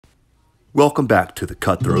Welcome back to the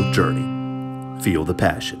Cutthroat Journey. Feel the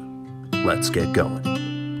passion. Let's get going.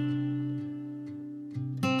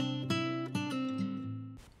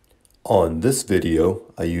 On this video,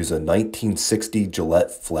 I use a 1960 Gillette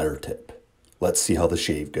flare tip. Let's see how the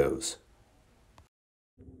shave goes.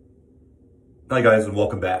 Hi guys, and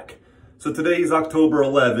welcome back. So today is October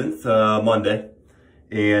 11th, Monday,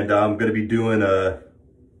 and I'm going to be doing a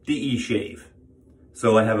DE shave.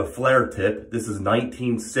 So I have a flare tip. This is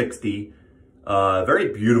 1960.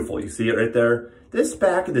 Very beautiful. You see it right there? This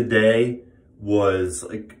back in the day was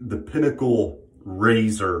like the pinnacle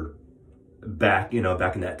razor back in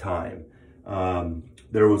that time.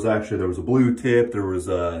 There was a blue tip, there was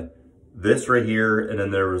this right here, and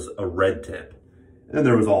then there was a red tip. And then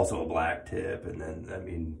there was also a black tip, and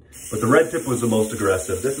then, but the red tip was the most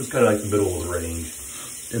aggressive. This is kind of like the middle of the range.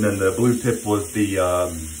 And then the blue tip was the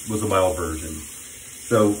mild version.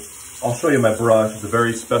 So I'll show you my brush. It's a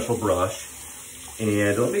very special brush.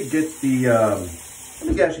 And let me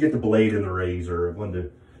actually get the blade in the razor. I wanted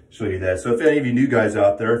to show you that. So if any of you new guys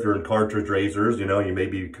out there, if you're in cartridge razors, you may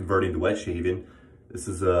be converting to wet shaving. This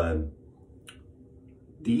is a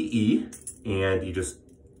DE, and you just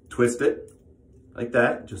twist it like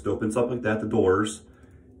that. Just opens up like that, the doors.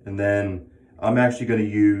 And then I'm actually going to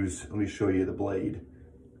use, let me show you the blade.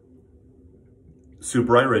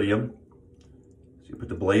 Super Iridium. So you put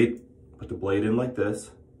the blade in like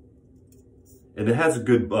this. And it has a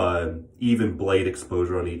good even blade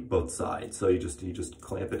exposure on both sides. So you just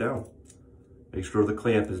clamp it down. Make sure the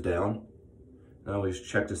clamp is down. I always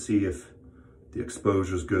check to see if the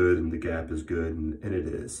exposure is good and the gap is good, and it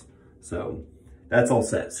is. So that's all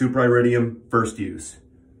set. Super Iridium, first use.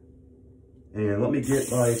 And let me get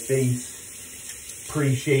my face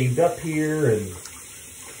pre-shaved up here and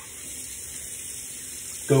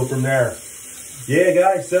go from there. Yeah,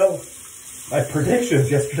 guys, so my predictions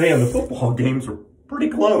yesterday on the football games were pretty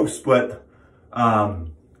close, but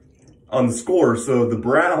on the score, so the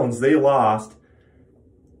Browns, they lost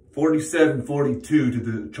 47-42 to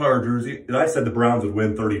the Chargers, and I said the Browns would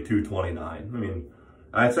win 32-29.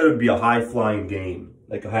 I said it would be a high-flying game,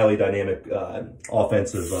 like a highly dynamic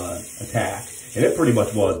offensive attack, and it pretty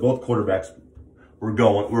much was. Both quarterbacks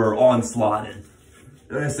were onslaughting.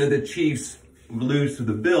 And I said the Chiefs would lose to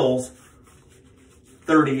the Bills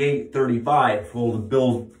 38-35. Well, the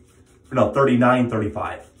Bills, no,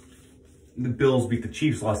 39-35. The Bills beat the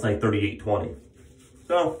Chiefs last night 38-20.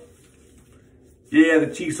 So, yeah, the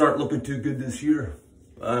Chiefs aren't looking too good this year.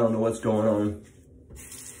 I don't know what's going on.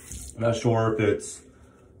 I'm not sure if it's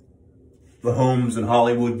Mahomes and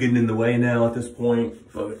Hollywood getting in the way now at this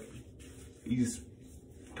point, but he's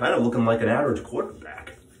kind of looking like an average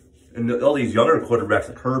quarterback. And all these younger quarterbacks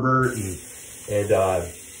like Herbert and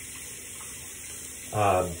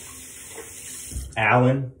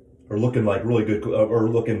Allen are looking like really good, or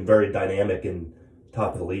looking very dynamic and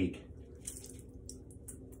top of the league.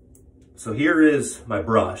 So here is my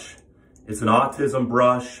brush. It's an autism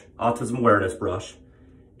awareness brush,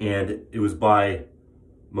 and it was by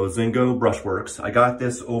Mozingo Brushworks. I got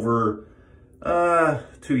this over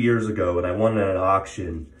 2 years ago, and I won it at an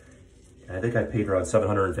auction. And I think I paid around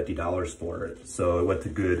 $750 for it. So it went to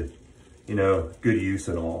good use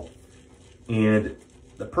and all. And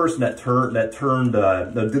the person that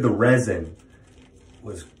did the resin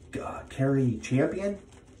was Carrie Champion.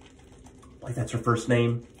 Like that's her first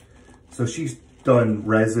name. So she's done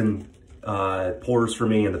resin pours for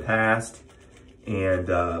me in the past. And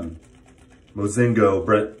Mozingo,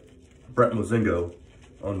 Brett Mozingo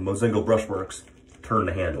on Mozingo Brushworks turned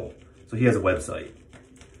the handle. So he has a website.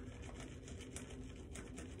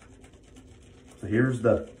 So here's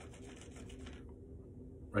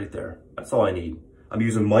right there. That's all I need. I'm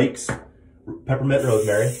using Mike's Peppermint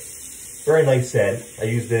Rosemary. Very nice scent. I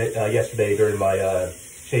used it yesterday during my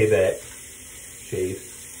shave.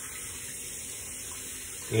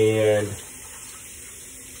 And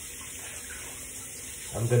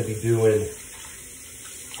I'm going to be doing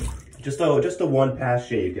just a one pass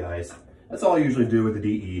shave, guys. That's all I usually do with the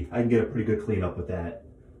DE. I can get a pretty good cleanup with that.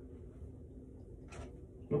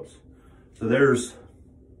 Oops. So there's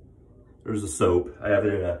the soap. I have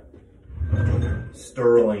it in a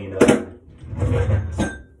Sterling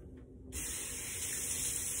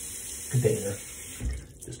container.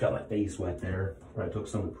 Just got my face wet there. I took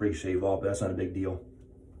some of the pre-shave off, but that's not a big deal.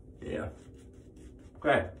 Yeah.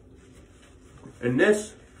 Okay. And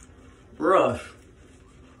this brush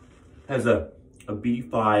has a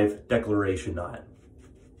B5 declaration knot.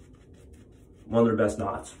 One of their best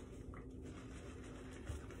knots.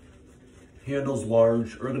 Handle's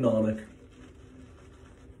large, ergonomic.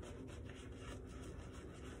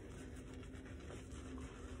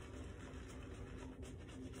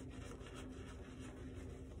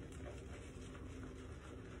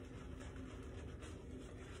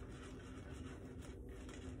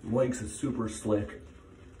 Mike's is super slick.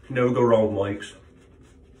 You never go wrong with Mike's.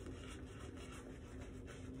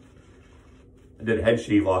 I did a head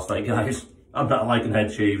shave last night, guys. I'm not liking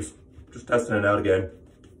head shaves. Just testing it out again.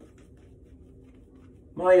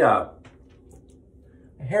 My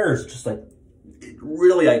hair is just like,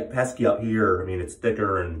 really like pesky up here. I mean, it's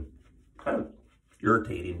thicker and kind of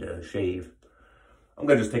irritating to shave. I'm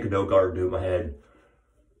gonna just take a no guard and do it in my head.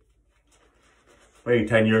 Maybe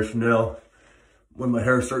 10 years from now, when my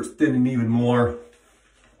hair starts thinning even more,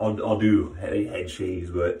 I'll do head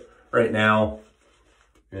shaves. But right now,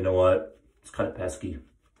 you know what? It's kind of pesky.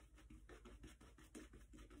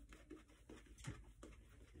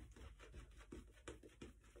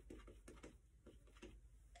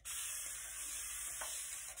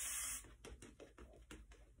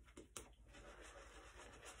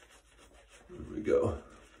 There we go.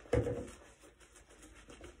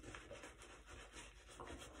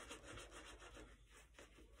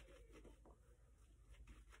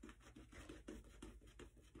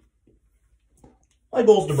 My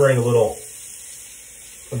goal is to bring a little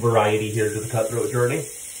variety here to the cutthroat journey.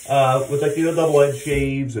 With like, you know, double edge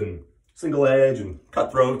shaves and single edge and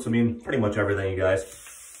cutthroats. I mean, pretty much everything, you guys.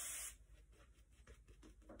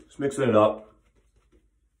 Just mixing it up.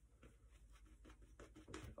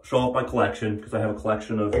 Show off my collection, because I have a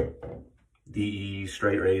collection of DE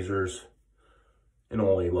straight razors. And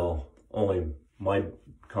only my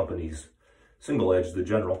company's single edge, the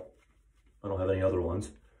General. I don't have any other ones.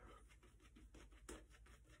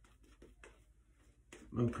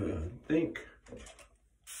 Okay, I think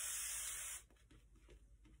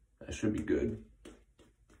that should be good.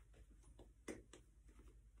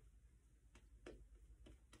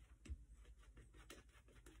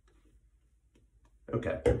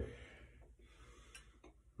 Okay.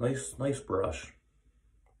 Nice brush.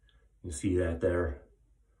 You see that there.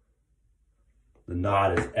 The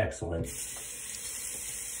knot is excellent.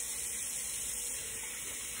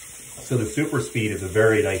 So the Super Speed is a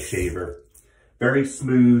very nice shaver. Very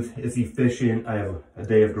smooth, it's efficient. I have a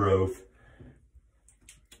day of growth.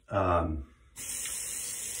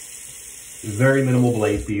 Very minimal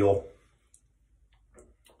blade feel.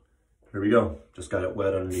 Here we go. Just got it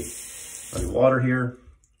wet underneath water here.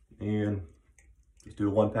 And just do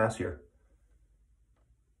a one pass here.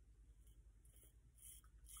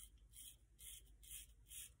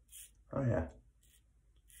 Oh yeah.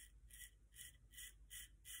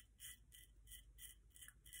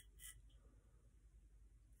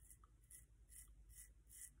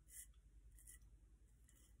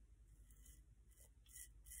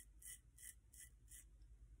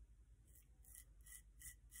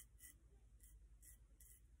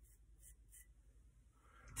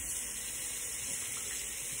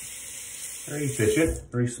 Very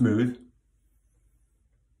efficient, very smooth.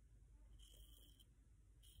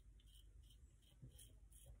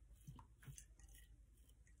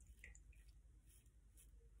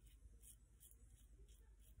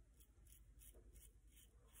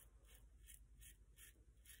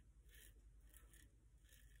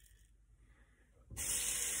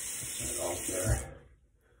 Get that off there.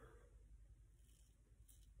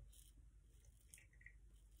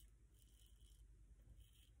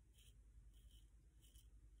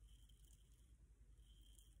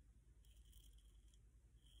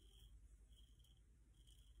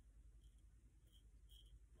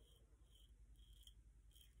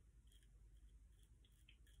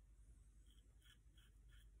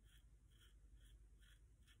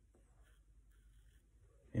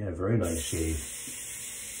 Yeah, very nice shave.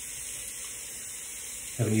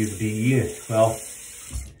 Haven't used a DE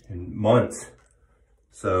in months.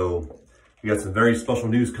 So we got some very special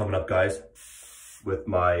news coming up, guys, with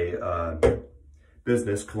my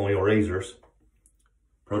business, Colonial Razors,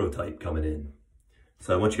 prototype coming in.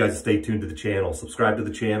 So I want you guys to stay tuned to the channel. Subscribe to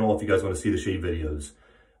the channel if you guys want to see the shave videos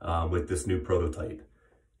with this new prototype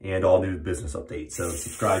and all new business updates. So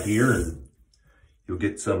subscribe here and you'll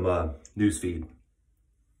get some news feed.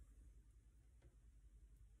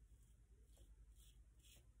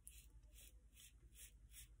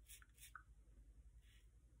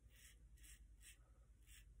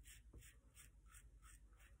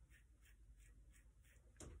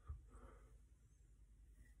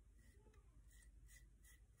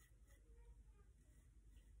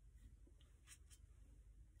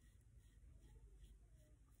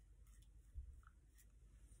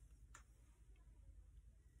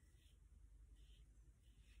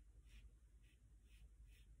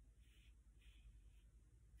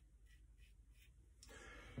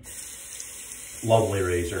 Lovely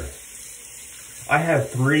razor. I have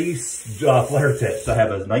three flare tips. I have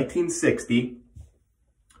a 1960.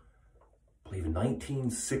 I believe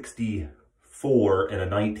 1964 and a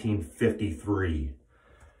 1953.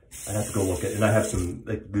 I have to go look at it. And I have some,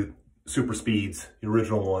 like the Super Speeds, the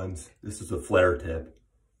original ones. This is a flare tip.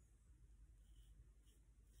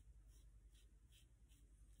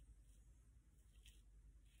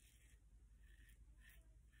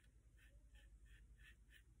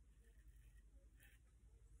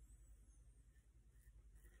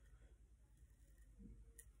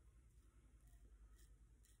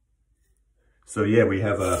 So yeah, we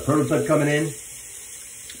have a prototype coming in.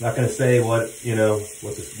 Not gonna say what, you know,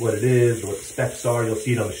 what it is or what the specs are. You'll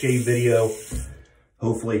see it on the shave video.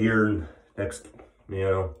 Hopefully here in next, you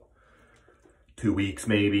know, 2 weeks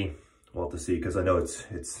maybe. We'll have to see, because I know it's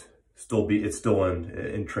still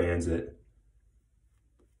in transit.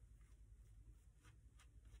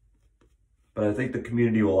 But I think the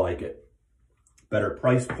community will like it. Better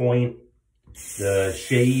price point. The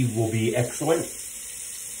shave will be excellent.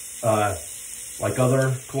 Like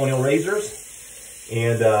other Colonial Razors.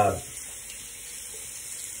 And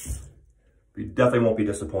we definitely won't be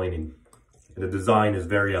disappointing. The design is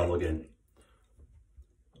very elegant.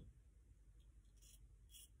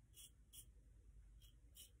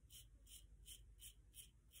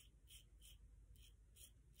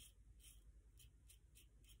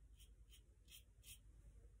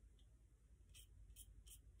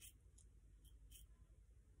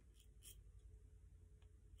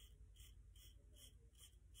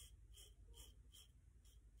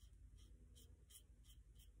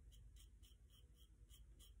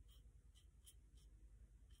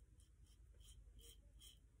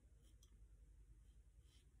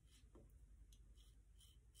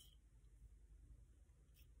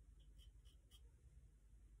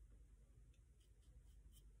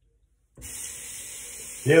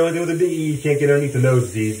 You know, with a DE, you can't get underneath the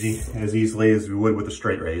nose as easily as we would with a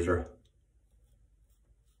straight razor.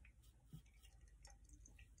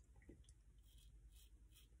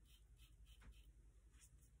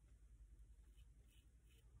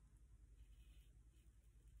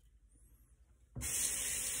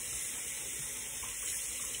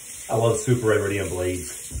 I love Super Iridium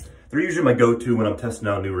blades. They're usually my go-to when I'm testing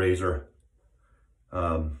out a new razor.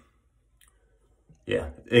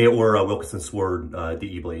 Yeah, or Wilkinson Sword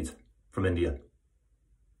DE blades from India.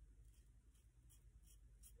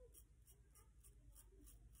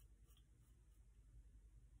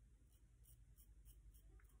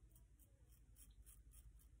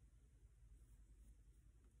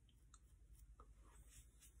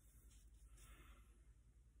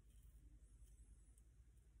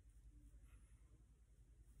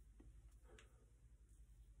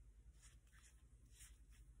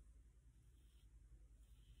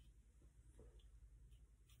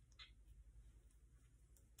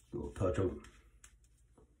 A little touch of,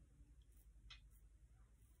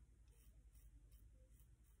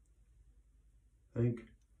 I think,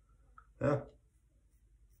 yeah.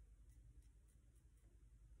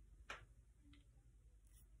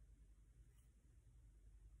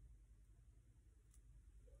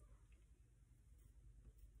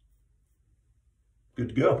 Good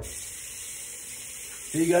to go.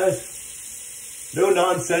 See you guys. No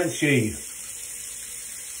nonsense shave.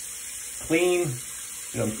 Clean.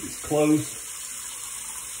 You know, it's closed.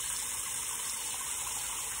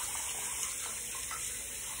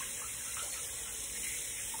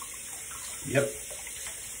 Yep.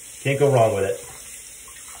 Can't go wrong with it.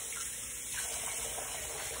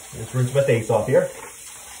 Let's rinse my face off here.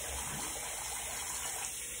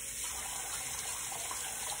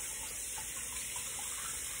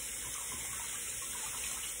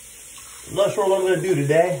 I'm not sure what I'm going to do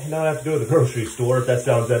today. Now I have to go to the grocery store, if that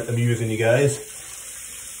sounds amusing, you guys.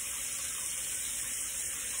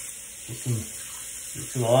 Get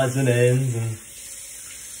some odds and ends. And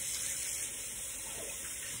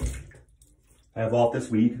I have off this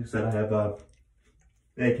week. Said I have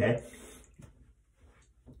AK.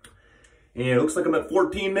 And it looks like I'm at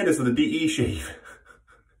 14 minutes of the DE shave.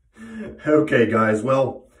 Okay, guys.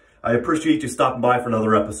 Well, I appreciate you stopping by for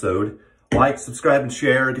another episode. Like, subscribe, and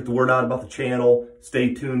share. Get the word out about the channel.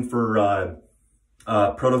 Stay tuned for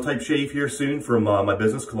prototype shave here soon from my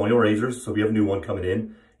business, Colonial Razors. So we have a new one coming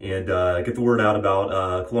in. And get the word out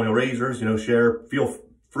about Colonial Razors. You know, share. Feel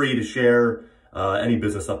free to share any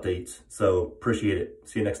business updates. So appreciate it.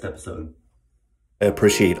 See you next episode. I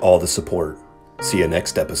appreciate all the support. See you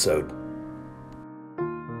next episode.